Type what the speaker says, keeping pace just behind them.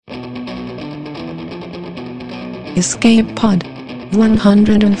Escape Pod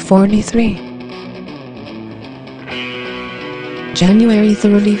 143. January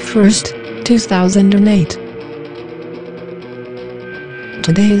 31st, 2008.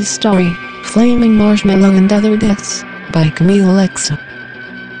 Today's story, Flaming Marshmallow and Other Deaths, by Camille Alexa.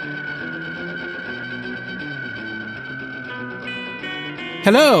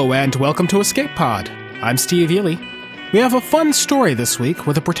 Hello, and welcome to Escape Pod. I'm Steve Ely. We have a fun story this week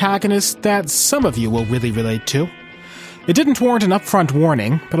with a protagonist that some of you will really relate to. It didn't warrant an upfront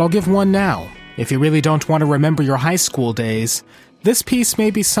warning, but I'll give one now. If you really don't want to remember your high school days, this piece may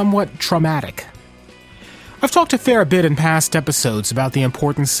be somewhat traumatic. I've talked a fair bit in past episodes about the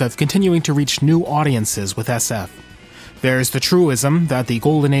importance of continuing to reach new audiences with SF. There's the truism that the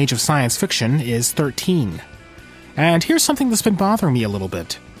golden age of science fiction is 13. And here's something that's been bothering me a little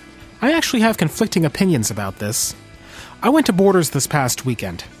bit. I actually have conflicting opinions about this. I went to Borders this past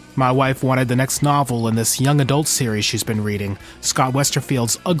weekend. My wife wanted the next novel in this young adult series she's been reading, Scott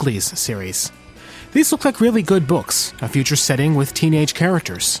Westerfeld's Uglies series. These look like really good books, a future setting with teenage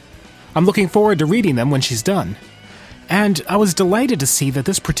characters. I'm looking forward to reading them when she's done. And I was delighted to see that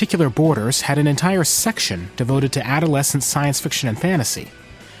this particular Borders had an entire section devoted to adolescent science fiction and fantasy.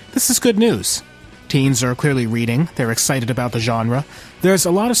 This is good news. Teens are clearly reading, they're excited about the genre, there's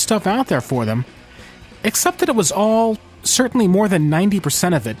a lot of stuff out there for them, except that it was all, certainly more than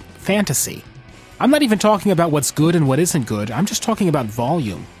 90% of it, fantasy. I'm not even talking about what's good and what isn't good, I'm just talking about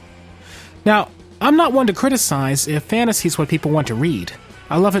volume. Now, I'm not one to criticize if fantasy's what people want to read.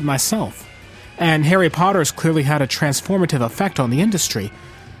 I love it myself. And Harry Potter's clearly had a transformative effect on the industry.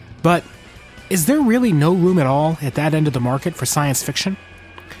 But is there really no room at all at that end of the market for science fiction?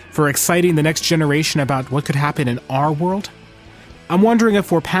 For exciting the next generation about what could happen in our world? I'm wondering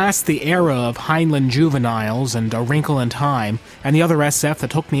if we're past the era of Heinlein juveniles and A Wrinkle in Time and the other SF that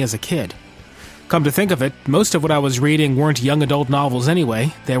took me as a kid. Come to think of it, most of what I was reading weren't young adult novels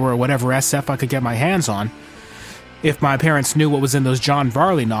anyway. They were whatever SF I could get my hands on. If my parents knew what was in those John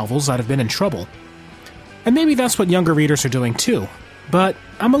Varley novels, I'd have been in trouble. And maybe that's what younger readers are doing too. But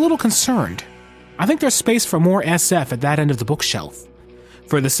I'm a little concerned. I think there's space for more SF at that end of the bookshelf.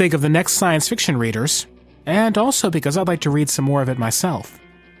 For the sake of the next science fiction readers, and also because I'd like to read some more of it myself.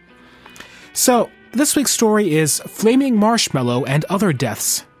 So, this week's story is Flaming Marshmallow and Other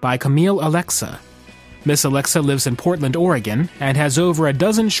Deaths by Camille Alexa. Miss Alexa lives in Portland, Oregon, and has over a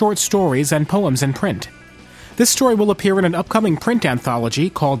dozen short stories and poems in print. This story will appear in an upcoming print anthology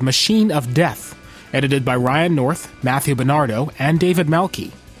called Machine of Death, edited by Ryan North, Matthew Bernardo, and David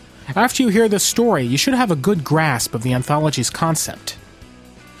Malky. After you hear this story, you should have a good grasp of the anthology's concept.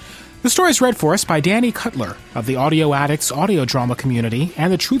 The story is read for us by Danny Cutler of the Audio Addicts audio drama community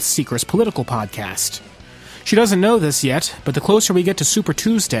and the Truth Seekers political podcast. She doesn't know this yet, but the closer we get to Super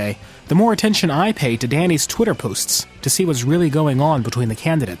Tuesday, the more attention I pay to Danny's Twitter posts to see what's really going on between the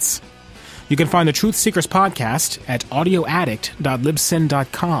candidates. You can find the Truth Seekers podcast at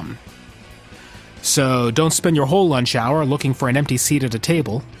audioaddict.libsyn.com. So don't spend your whole lunch hour looking for an empty seat at a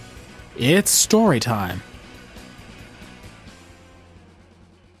table. It's story time.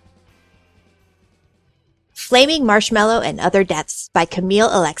 Flaming Marshmallow and Other Deaths by Camille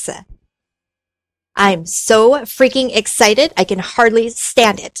Alexa. I'm so freaking excited, I can hardly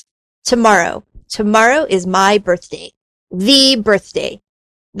stand it. Tomorrow is my birthday. The birthday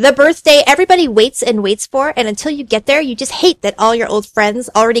everybody waits and waits for, and until you get there, you just hate that all your old friends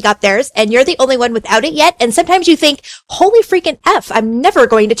already got theirs, and you're the only one without it yet, and sometimes you think, holy freaking F, I'm never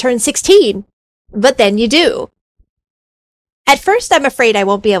going to turn 16. But then you do. At first, I'm afraid I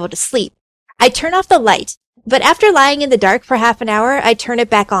won't be able to sleep. I turn off the light, but after lying in the dark for half an hour, I turn it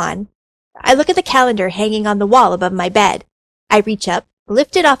back on. I look at the calendar hanging on the wall above my bed. I reach up,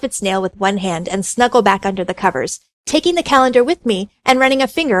 lift it off its nail with one hand, and snuggle back under the covers, taking the calendar with me and running a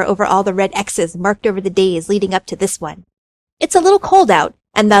finger over all the red X's marked over the days leading up to this one. It's a little cold out,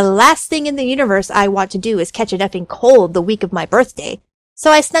 and the last thing in the universe I want to do is catch an effing cold the week of my birthday. So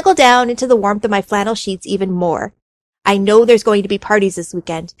I snuggle down into the warmth of my flannel sheets even more. I know there's going to be parties this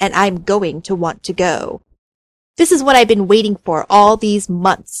weekend, and I'm going to want to go. This is what I've been waiting for all these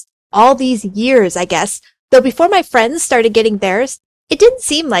months. All these years, I guess, though before my friends started getting theirs, it didn't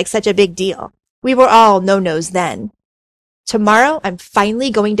seem like such a big deal. We were all no-nos then. Tomorrow, I'm finally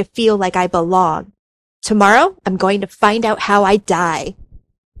going to feel like I belong. Tomorrow, I'm going to find out how I die.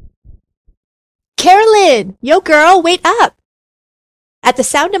 Carolyn! Yo, girl, wait up! At the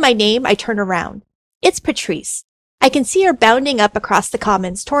sound of my name, I turn around. It's Patrice. I can see her bounding up across the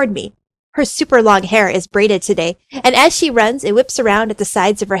commons toward me. Her super long hair is braided today, and as she runs, it whips around at the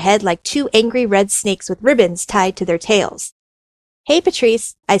sides of her head like two angry red snakes with ribbons tied to their tails. Hey,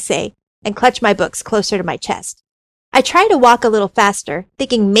 Patrice, I say, and clutch my books closer to my chest. I try to walk a little faster,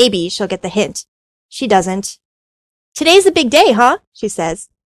 thinking maybe she'll get the hint. She doesn't. Today's a big day, huh? She says.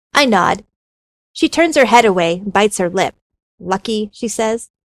 I nod. She turns her head away, bites her lip. Lucky, she says.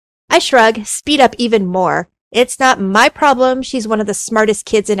 I shrug, speed up even more. It's not my problem. She's one of the smartest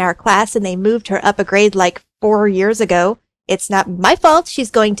kids in our class and they moved her up a grade like 4 years ago. It's not my fault she's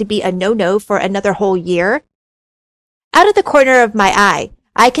going to be a no-no for another whole year. Out of the corner of my eye,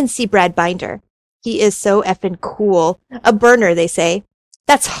 I can see Brad Binder. He is so effing cool. A burner, they say.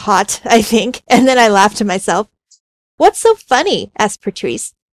 That's hot, I think. And then I laugh to myself. What's so funny? Asked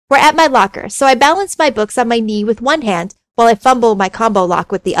Patrice. We're at my locker, so I balance my books on my knee with one hand while I fumble my combo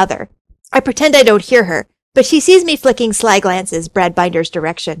lock with the other. I pretend I don't hear her, but she sees me flicking sly glances Brad Binder's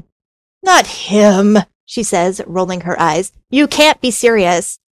direction. Not him, she says, rolling her eyes. You can't be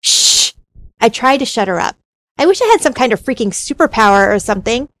serious. Shh! I try to shut her up. I wish I had some kind of freaking superpower or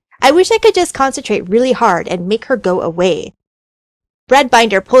something. I wish I could just concentrate really hard and make her go away. Brad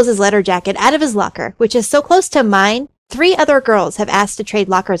Binder pulls his letter jacket out of his locker, which is so close to mine, 3 other girls have asked to trade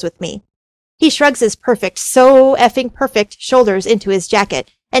lockers with me. He shrugs his perfect, so effing perfect shoulders into his jacket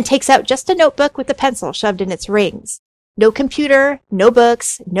and takes out just a notebook with a pencil shoved in its rings. No computer, no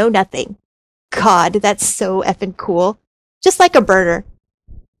books, no nothing. God, that's so effing cool. Just like a burner.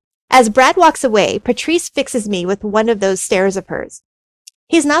 As Brad walks away, Patrice fixes me with one of those stares of hers.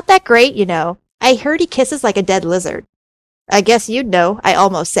 He's not that great, you know. I heard he kisses like a dead lizard. I guess you'd know, I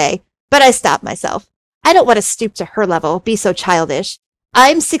almost say, but I stop myself. I don't want to stoop to her level, be so childish.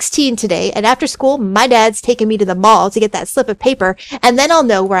 I'm 16 today, and after school, my dad's taking me to the mall to get that slip of paper, and then I'll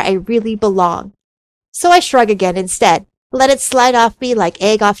know where I really belong. So I shrug again instead, let it slide off me like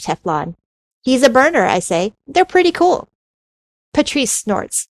egg off Teflon. He's a burner, I say. They're pretty cool. Patrice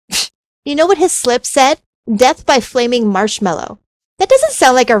snorts. You know what his slip said? Death by flaming marshmallow. That doesn't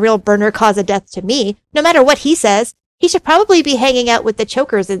sound like a real burner cause of death to me, no matter what he says. He should probably be hanging out with the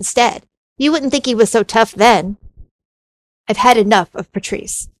chokers instead. You wouldn't think he was so tough then. I've had enough of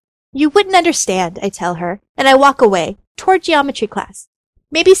Patrice. You wouldn't understand, I tell her, and I walk away, toward geometry class.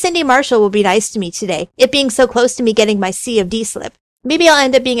 Maybe Cindy Marshall will be nice to me today, it being so close to me getting my C of D slip. Maybe I'll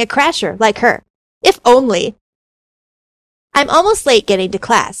end up being a crasher, like her. If only. I'm almost late getting to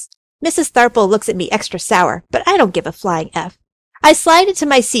class. Mrs. Fourble looks at me extra sour, but I don't give a flying F. I slide into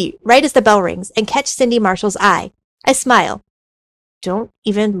my seat right as the bell rings and catch Cindy Marshall's eye. I smile. Don't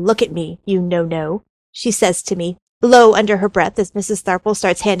even look at me, you no-no, she says to me, low under her breath as Mrs. Fourble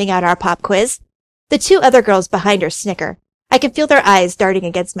starts handing out our pop quiz. The 2 other girls behind her snicker. I can feel their eyes darting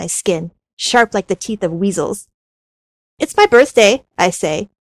against my skin, sharp like the teeth of weasels. It's my birthday, I say.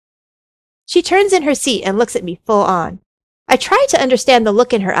 She turns in her seat and looks at me full on. I try to understand the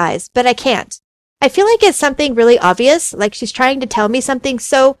look in her eyes, but I can't. I feel like it's something really obvious, like she's trying to tell me something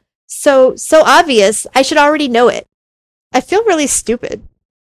so obvious I should already know it. I feel really stupid.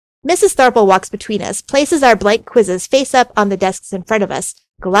 Mrs. Fourble walks between us, places our blank quizzes face up on the desks in front of us,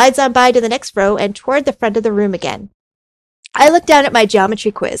 glides on by to the next row and toward the front of the room again. I look down at my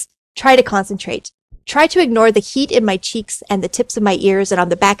geometry quiz, try to concentrate, try to ignore the heat in my cheeks and the tips of my ears and on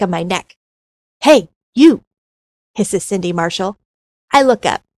the back of my neck. Hey, you, hisses Cindy Marshall. I look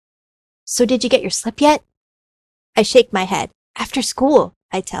up. So did you get your slip yet? I shake my head. After school,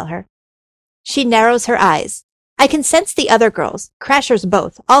 I tell her. She narrows her eyes. I can sense the other girls, crashers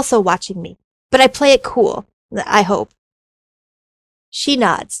both, also watching me, but I play it cool, I hope. She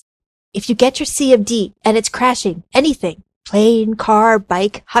nods. If you get your C of D and it's crashing, anything, plane, car,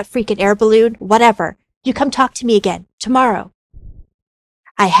 bike, hot freaking air balloon, whatever, you come talk to me again, tomorrow.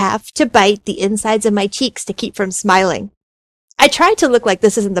 I have to bite the insides of my cheeks to keep from smiling. I try to look like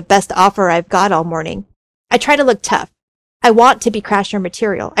this isn't the best offer I've got all morning. I try to look tough. I want to be crasher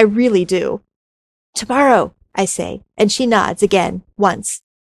material. I really do. Tomorrow, I say, and she nods again, once.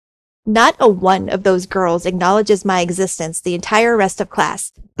 Not a one of those girls acknowledges my existence the entire rest of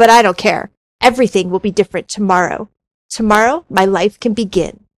class, but I don't care. Everything will be different tomorrow. Tomorrow, my life can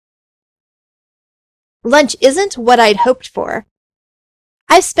begin. Lunch isn't what I'd hoped for.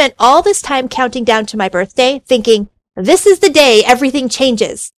 I've spent all this time counting down to my birthday, thinking, this is the day everything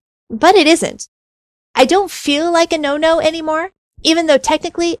changes. But it isn't. I don't feel like a no-no anymore, even though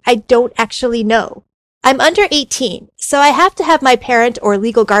technically I don't actually know. I'm under 18, so I have to have my parent or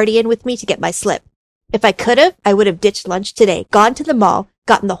legal guardian with me to get my slip. If I could have, I would have ditched lunch today, gone to the mall,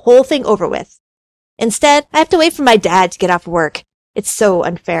 gotten the whole thing over with. Instead, I have to wait for my dad to get off work. It's so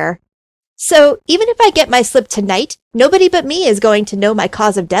unfair. So even if I get my slip tonight, nobody but me is going to know my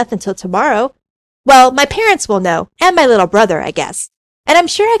cause of death until tomorrow. Well, my parents will know, and my little brother, I guess. And I'm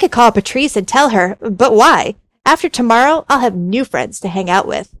sure I could call Patrice and tell her, but why? After tomorrow, I'll have new friends to hang out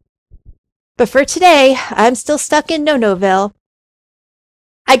with. But for today, I'm still stuck in No-Noville.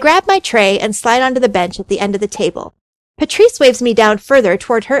 I grab my tray and slide onto the bench at the end of the table. Patrice waves me down further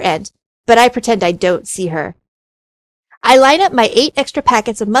toward her end, but I pretend I don't see her. I line up my 8 extra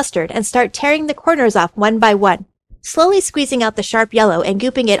packets of mustard and start tearing the corners off one by one, slowly squeezing out the sharp yellow and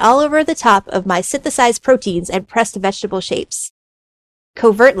gooping it all over the top of my synthesized proteins and pressed vegetable shapes.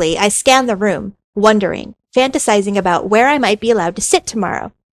 Covertly, I scan the room, wondering, fantasizing about where I might be allowed to sit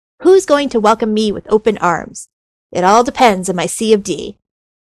tomorrow. Who's going to welcome me with open arms? It all depends on my C of D.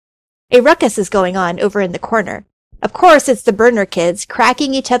 A ruckus is going on over in the corner. Of course, it's the burner kids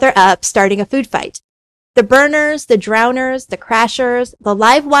cracking each other up, starting a food fight. The burners, the drowners, the crashers, the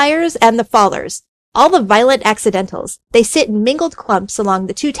live wires, and the fallers. All the violent accidentals. They sit in mingled clumps along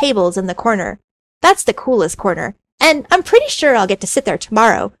the 2 tables in the corner. That's the coolest corner, and I'm pretty sure I'll get to sit there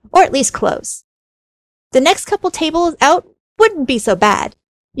tomorrow, or at least close. The next couple tables out wouldn't be so bad.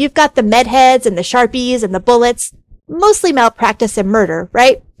 You've got the medheads and the sharpies and the bullets. Mostly malpractice and murder,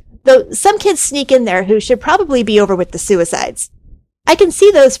 right? Though some kids sneak in there who should probably be over with the suicides. I can see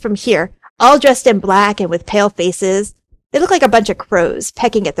those from here, all dressed in black and with pale faces. They look like a bunch of crows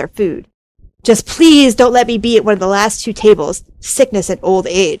pecking at their food. Just please don't let me be at one of the last 2 tables. Sickness and old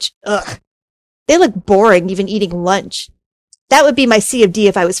age. Ugh. They look boring even eating lunch. That would be my C of D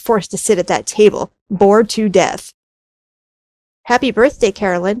if I was forced to sit at that table. Bored to death. Happy birthday,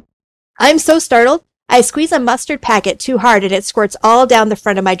 Carolyn. I'm so startled, I squeeze a mustard packet too hard and it squirts all down the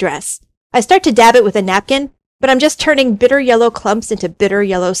front of my dress. I start to dab it with a napkin, but I'm just turning bitter yellow clumps into bitter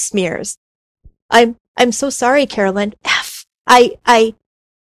yellow smears. I'm so sorry, Carolyn. I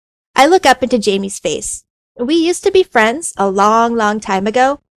look up into Jamie's face. We used to be friends a long, long time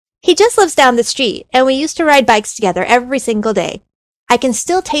ago. He just lives down the street, and we used to ride bikes together every single day. I can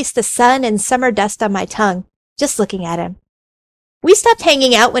still taste the sun and summer dust on my tongue, just looking at him. We stopped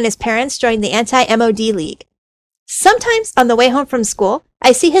hanging out when his parents joined the Anti-MOD League. Sometimes, on the way home from school,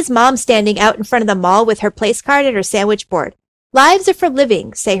 I see his mom standing out in front of the mall with her place card and her sandwich board. Lives are for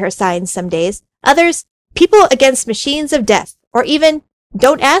living, say her signs some days. Others, people against machines of death, or even,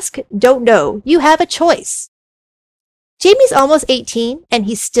 don't ask, don't know, you have a choice. Jamie's almost 18, and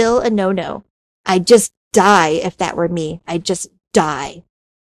he's still a no-no. I'd just die if that were me. I'd just die.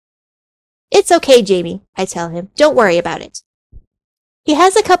 It's okay, Jamie, I tell him. Don't worry about it. He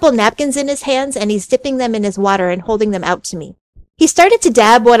has a couple napkins in his hands, and he's dipping them in his water and holding them out to me. He started to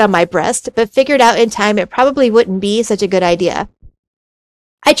dab one on my breast, but figured out in time it probably wouldn't be such a good idea.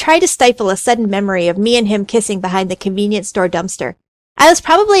 I try to stifle a sudden memory of me and him kissing behind the convenience store dumpster. I was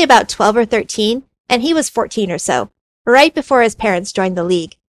probably about 12 or 13, and he was 14 or so, right before his parents joined the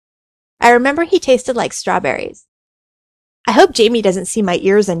league. I remember he tasted like strawberries. I hope Jamie doesn't see my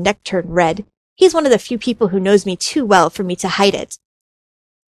ears and neck turn red. He's one of the few people who knows me too well for me to hide it.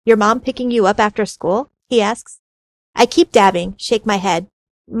 Your mom picking you up after school? He asks. I keep dabbing, shake my head.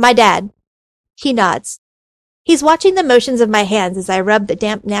 My dad. He nods. He's watching the motions of my hands as I rub the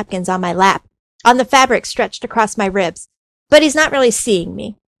damp napkins on my lap, on the fabric stretched across my ribs, but he's not really seeing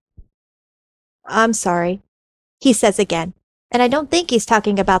me. I'm sorry, he says again, and I don't think he's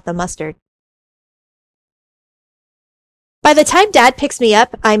talking about the mustard. By the time Dad picks me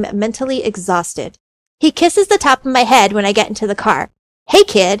up, I'm mentally exhausted. He kisses the top of my head when I get into the car. Hey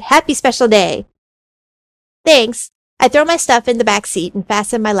kid, happy special day. Thanks. I throw my stuff in the back seat and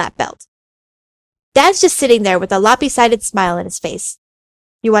fasten my lap belt. Dad's just sitting there with a lopsided smile on his face.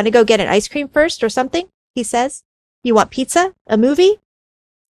 You want to go get an ice cream first or something? He says. You want pizza? A movie?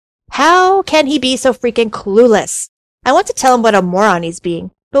 How can he be so freaking clueless? I want to tell him what a moron he's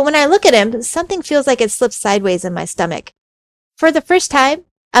being, but when I look at him, something feels like it slips sideways in my stomach. For the first time,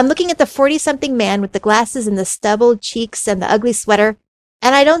 I'm looking at the 40-something man with the glasses and the stubbled cheeks and the ugly sweater,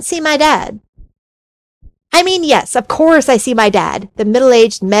 and I don't see my dad. I mean, yes, of course I see my dad, the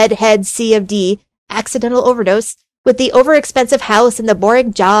middle-aged med-head C of D, accidental overdose, with the overexpensive house and the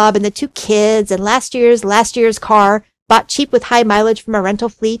boring job and the 2 kids and last year's car, bought cheap with high mileage from a rental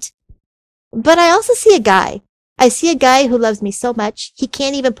fleet. But I also see a guy. I see a guy who loves me so much, he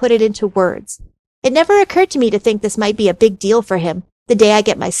can't even put it into words. It never occurred to me to think this might be a big deal for him, the day I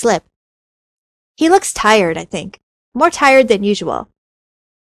get my slip. He looks tired, I think. More tired than usual.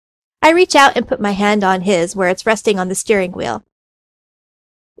 I reach out and put my hand on his where it's resting on the steering wheel.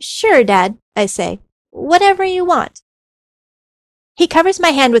 Sure, Dad, I say. Whatever you want. He covers my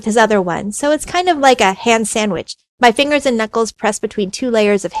hand with his other one, so it's kind of like a hand sandwich, my fingers and knuckles pressed between 2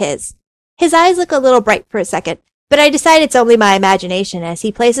 layers of his. His eyes look a little bright for a second, but I decide it's only my imagination as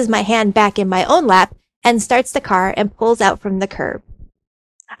he places my hand back in my own lap and starts the car and pulls out from the curb.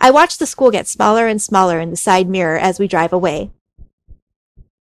 I watch the school get smaller and smaller in the side mirror as we drive away.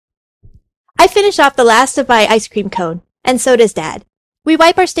 finish off the last of my ice cream cone, and so does Dad. We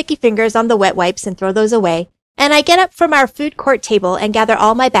wipe our sticky fingers on the wet wipes and throw those away, and I get up from our food court table and gather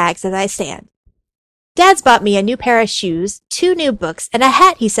all my bags as I stand. Dad's bought me a new pair of shoes, 2 new books, and a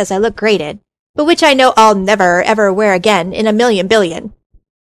hat he says I look great in, but which I know I'll never, ever wear again in a million billion.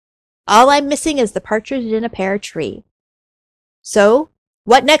 All I'm missing is the partridge in a pear tree. So,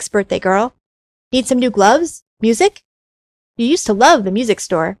 what next, birthday girl? Need some new gloves? Music? You used to love the music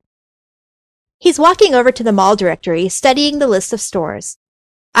store. He's walking over to the mall directory, studying the list of stores.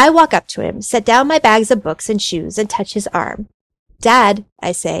 I walk up to him, set down my bags of books and shoes, and touch his arm. Dad,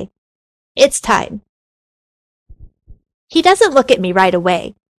 I say, it's time. He doesn't look at me right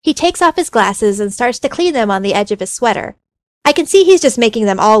away. He takes off his glasses and starts to clean them on the edge of his sweater. I can see he's just making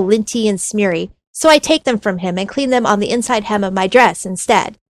them all linty and smeary, so I take them from him and clean them on the inside hem of my dress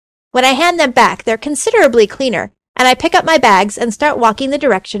instead. When I hand them back, they're considerably cleaner, and I pick up my bags and start walking the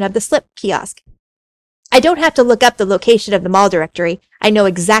direction of the slip kiosk. I don't have to look up the location of the mall directory. I know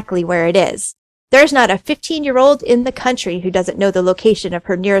exactly where it is. There's not a 15-year-old in the country who doesn't know the location of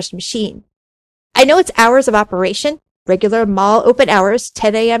her nearest machine. I know its hours of operation, regular mall open hours,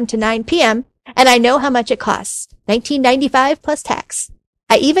 10 a.m. to 9 p.m., and I know how much it costs, $19.95 plus tax.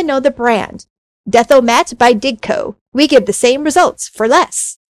 I even know the brand, Death-O-Mat by Digco. We give the same results for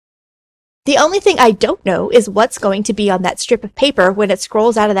less. The only thing I don't know is what's going to be on that strip of paper when it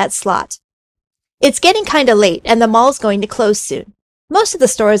scrolls out of that slot. It's getting kinda late, and the mall's going to close soon. Most of the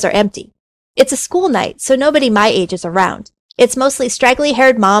stores are empty. It's a school night, so nobody my age is around. It's mostly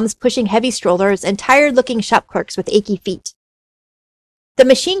straggly-haired moms pushing heavy strollers and tired-looking shop clerks with achy feet. The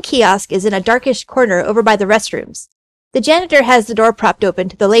machine kiosk is in a darkish corner over by the restrooms. The janitor has the door propped open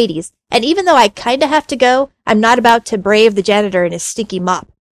to the ladies, and even though I kinda have to go, I'm not about to brave the janitor and his stinky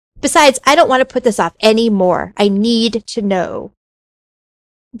mop. Besides, I don't want to put this off any more. I need to know.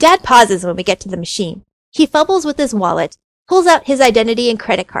 Dad pauses when we get to the machine. He fumbles with his wallet, pulls out his identity and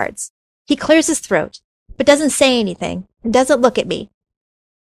credit cards. He clears his throat, but doesn't say anything, and doesn't look at me.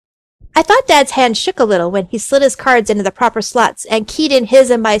 I thought Dad's hand shook a little when he slid his cards into the proper slots and keyed in his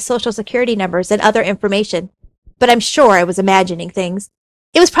and my social security numbers and other information, but I'm sure I was imagining things.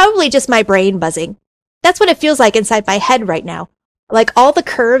 It was probably just my brain buzzing. That's what it feels like inside my head right now. Like all the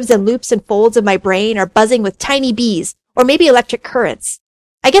curves and loops and folds of my brain are buzzing with tiny bees, or maybe electric currents.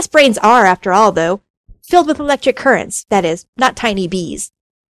 I guess brains are, after all, though, filled with electric currents, that is, not tiny bees.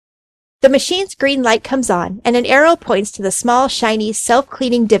 The machine's green light comes on, and an arrow points to the small, shiny,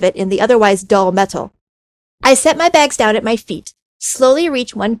 self-cleaning divot in the otherwise dull metal. I set my bags down at my feet, slowly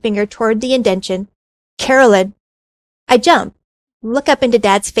reach one finger toward the indention. Carolyn. I jump, look up into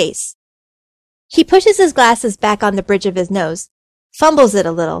Dad's face. He pushes his glasses back on the bridge of his nose, fumbles it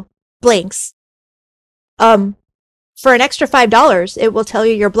a little, blinks. For an extra $5, it will tell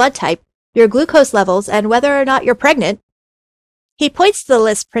you your blood type, your glucose levels, and whether or not you're pregnant. He points to the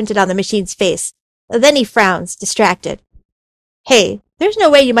list printed on the machine's face. Then he frowns, distracted. Hey, there's no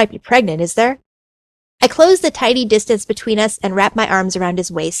way you might be pregnant, is there? I close the tiny distance between us and wrap my arms around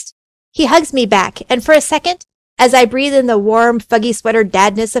his waist. He hugs me back, and for a second, as I breathe in the warm, fuggy sweater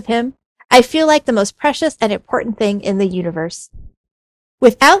dadness of him, I feel like the most precious and important thing in the universe.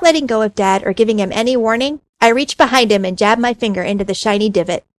 Without letting go of Dad or giving him any warning, I reach behind him and jab my finger into the shiny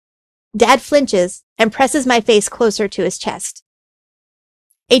divot. Dad flinches and presses my face closer to his chest.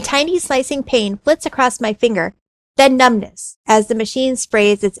 A tiny slicing pain flits across my finger, then numbness as the machine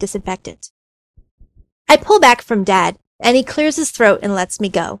sprays its disinfectant. I pull back from Dad, and he clears his throat and lets me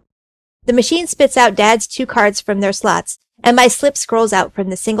go. The machine spits out Dad's 2 cards from their slots, and my slip scrolls out from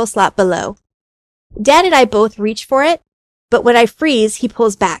the single slot below. Dad and I both reach for it, but when I freeze, he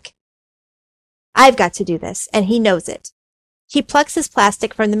pulls back. I've got to do this, and he knows it. He plucks his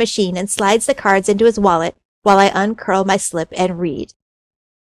plastic from the machine and slides the cards into his wallet while I uncurl my slip and read.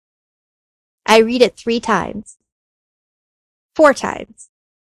 I read it 3 times. 4 times.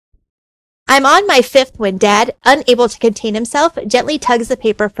 I'm on my 5th when Dad, unable to contain himself, gently tugs the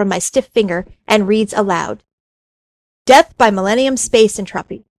paper from my stiff finger and reads aloud. Death by Millennium Space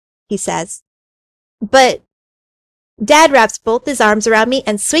Entropy, he says. But Dad wraps both his arms around me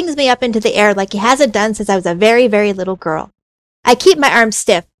and swings me up into the air like he hasn't done since I was a very, very little girl. I keep my arms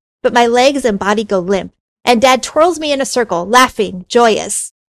stiff, but my legs and body go limp, and Dad twirls me in a circle, laughing,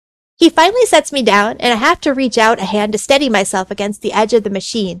 joyous. He finally sets me down, and I have to reach out a hand to steady myself against the edge of the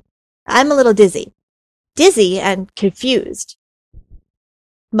machine. I'm a little dizzy. Dizzy and confused.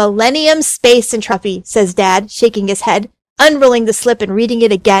 Millennium Space Entropy, says Dad, shaking his head, unrolling the slip and reading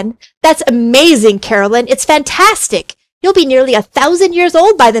it again. That's amazing, Carolyn. It's fantastic. You'll be nearly 1,000 years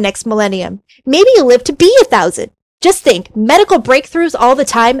old by the next millennium. Maybe you'll live to be 1,000. Just think, medical breakthroughs all the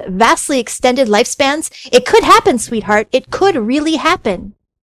time, vastly extended lifespans. It could happen, sweetheart. It could really happen.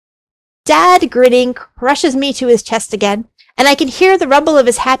 Dad, grinning, crushes me to his chest again, and I can hear the rumble of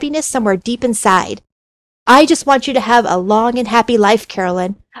his happiness somewhere deep inside. I just want you to have a long and happy life,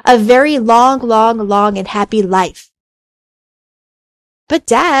 Carolyn. A very long, long, long and happy life. But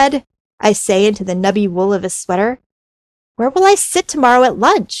Dad, I say into the nubby wool of his sweater, where will I sit tomorrow at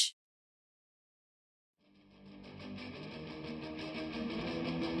lunch?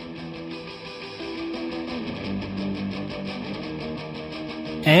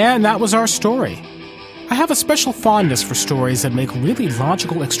 And that was our story. I have a special fondness for stories that make really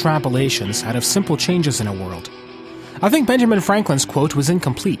logical extrapolations out of simple changes in a world. I think Benjamin Franklin's quote was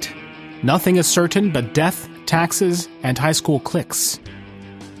incomplete. Nothing is certain but death, taxes, and high school cliques.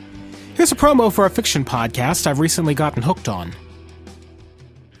 Here's a promo for a fiction podcast I've recently gotten hooked on.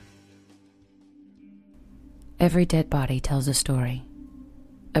 Every dead body tells a story.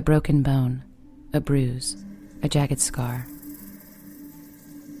 A broken bone, a bruise, a jagged scar.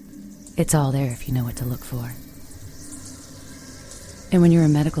 It's all there if you know what to look for. And when you're a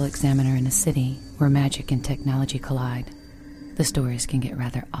medical examiner in a city where magic and technology collide, the stories can get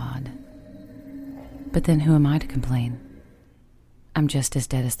rather odd. But then who am I to complain? I'm just as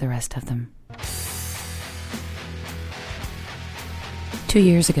dead as the rest of them. 2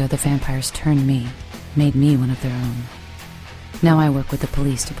 years ago, the vampires turned me, made me one of their own. Now I work with the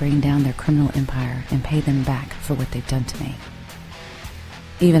police to bring down their criminal empire and pay them back for what they've done to me.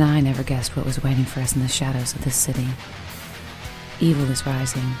 Even I never guessed what was waiting for us in the shadows of this city. Evil is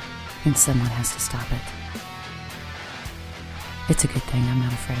rising, and someone has to stop it. It's a good thing I'm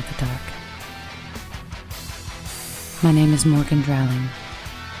not afraid of the dark. My name is Morgan Drowling.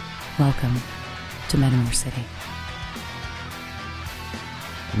 Welcome to Metamore City.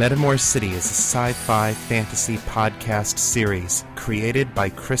 Metamore City is a sci-fi fantasy podcast series created by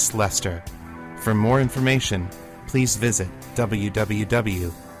Chris Lester. For more information, please visit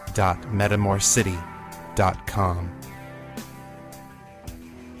www.metamorcity.com.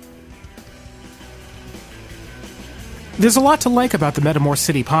 There's a lot to like about the Metamore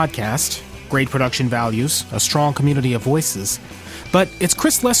City podcast. Great production values, a strong community of voices. But it's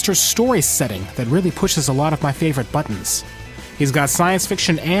Chris Lester's story setting that really pushes a lot of my favorite buttons. He's got science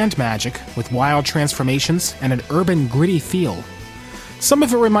fiction and magic, with wild transformations and an urban, gritty feel. Some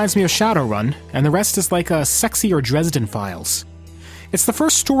of it reminds me of Shadowrun, and the rest is like a sexier Dresden Files. It's the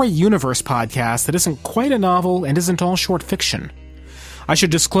first story universe podcast that isn't quite a novel and isn't all short fiction. I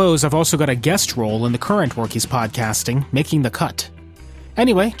should disclose I've also got a guest role in the current work he's podcasting, Making the Cut.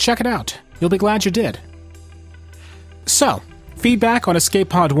 Anyway, check it out. You'll be glad you did. So, feedback on Escape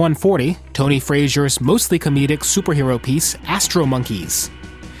Pod 140, Tony Frazier's mostly comedic superhero piece, Astro Monkeys.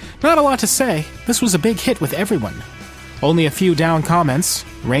 Not a lot to say. This was a big hit with everyone. Only a few down comments.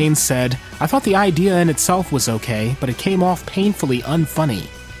 Rain said, I thought the idea in itself was okay, but it came off painfully unfunny.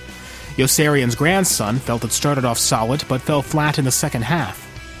 Yossarian's grandson felt it started off solid, but fell flat in the second half.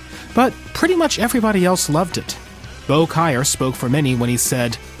 But pretty much everybody else loved it. Bo Kyer spoke for many when he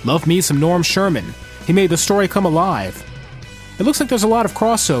said, Love me some Norm Sherman. He made the story come alive. It looks like there's a lot of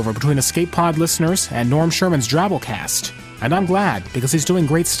crossover between Escape Pod listeners and Norm Sherman's Drabblecast, and I'm glad, because he's doing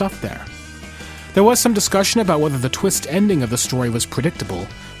great stuff there. There was some discussion about whether the twist ending of the story was predictable,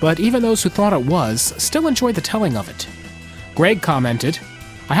 but even those who thought it was still enjoyed the telling of it. Greg commented,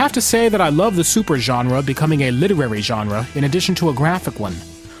 I have to say that I love the super genre becoming a literary genre in addition to a graphic one.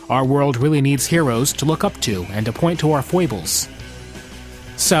 Our world really needs heroes to look up to and to point to our foibles.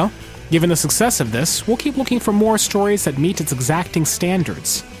 So, given the success of this, we'll keep looking for more stories that meet its exacting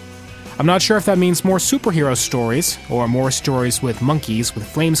standards. I'm not sure if that means more superhero stories, or more stories with monkeys with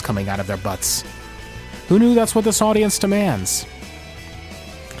flames coming out of their butts. Who knew that's what this audience demands?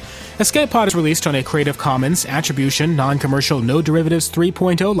 Escape Pod is released on a Creative Commons Attribution Non-Commercial No Derivatives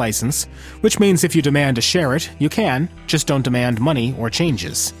 3.0 license, which means if you demand to share it, you can, just don't demand money or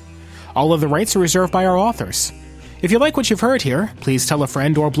changes. All of the rights are reserved by our authors. If you like what you've heard here, please tell a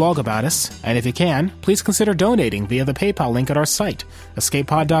friend or blog about us, and if you can, please consider donating via the PayPal link at our site,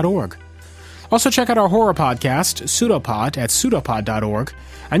 escapepod.org. Also check out our horror podcast, Pseudopod, at pseudopod.org,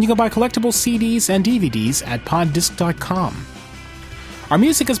 and you can buy collectible CDs and DVDs at poddisc.com. Our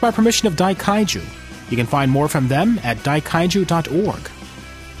music is by permission of Daikaiju. You can find more from them at daikaiju.org.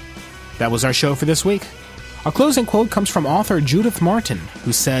 That was our show for this week. Our closing quote comes from author Judith Martin,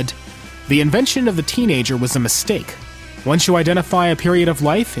 who said, The invention of the teenager was a mistake. Once you identify a period of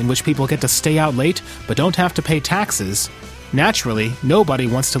life in which people get to stay out late but don't have to pay taxes, naturally, nobody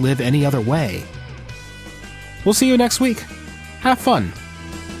wants to live any other way. We'll see you next week. Have fun.